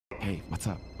Hey, what's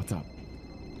up? What's up?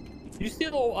 You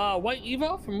steal white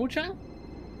Evo from Wuchang?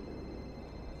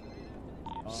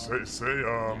 Say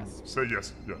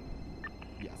yes. Yeah.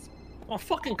 Yes. Oh,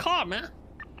 fucking car, man.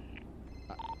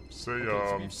 Say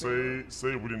Okay,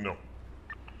 say we didn't know.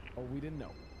 Oh, we didn't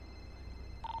know.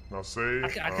 Now say.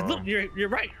 I can look. You're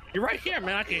right. You're right here,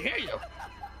 man. I can hear you. What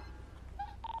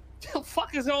the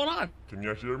fuck is going on? Can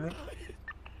you hear me?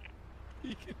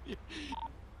 He can hear.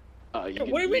 What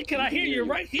do you mean? Can I hear you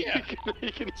right here?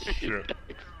 Shit.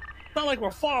 It's not like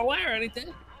we're far away or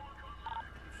anything.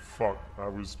 Fuck. I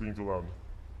was speaking too loud.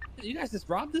 You guys just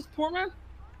robbed this poor man?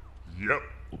 Yep.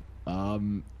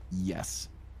 Yes.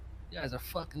 You guys are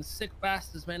fucking sick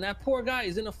bastards, man. That poor guy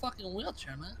is in a fucking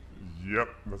wheelchair, man. Yep.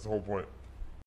 That's the whole point.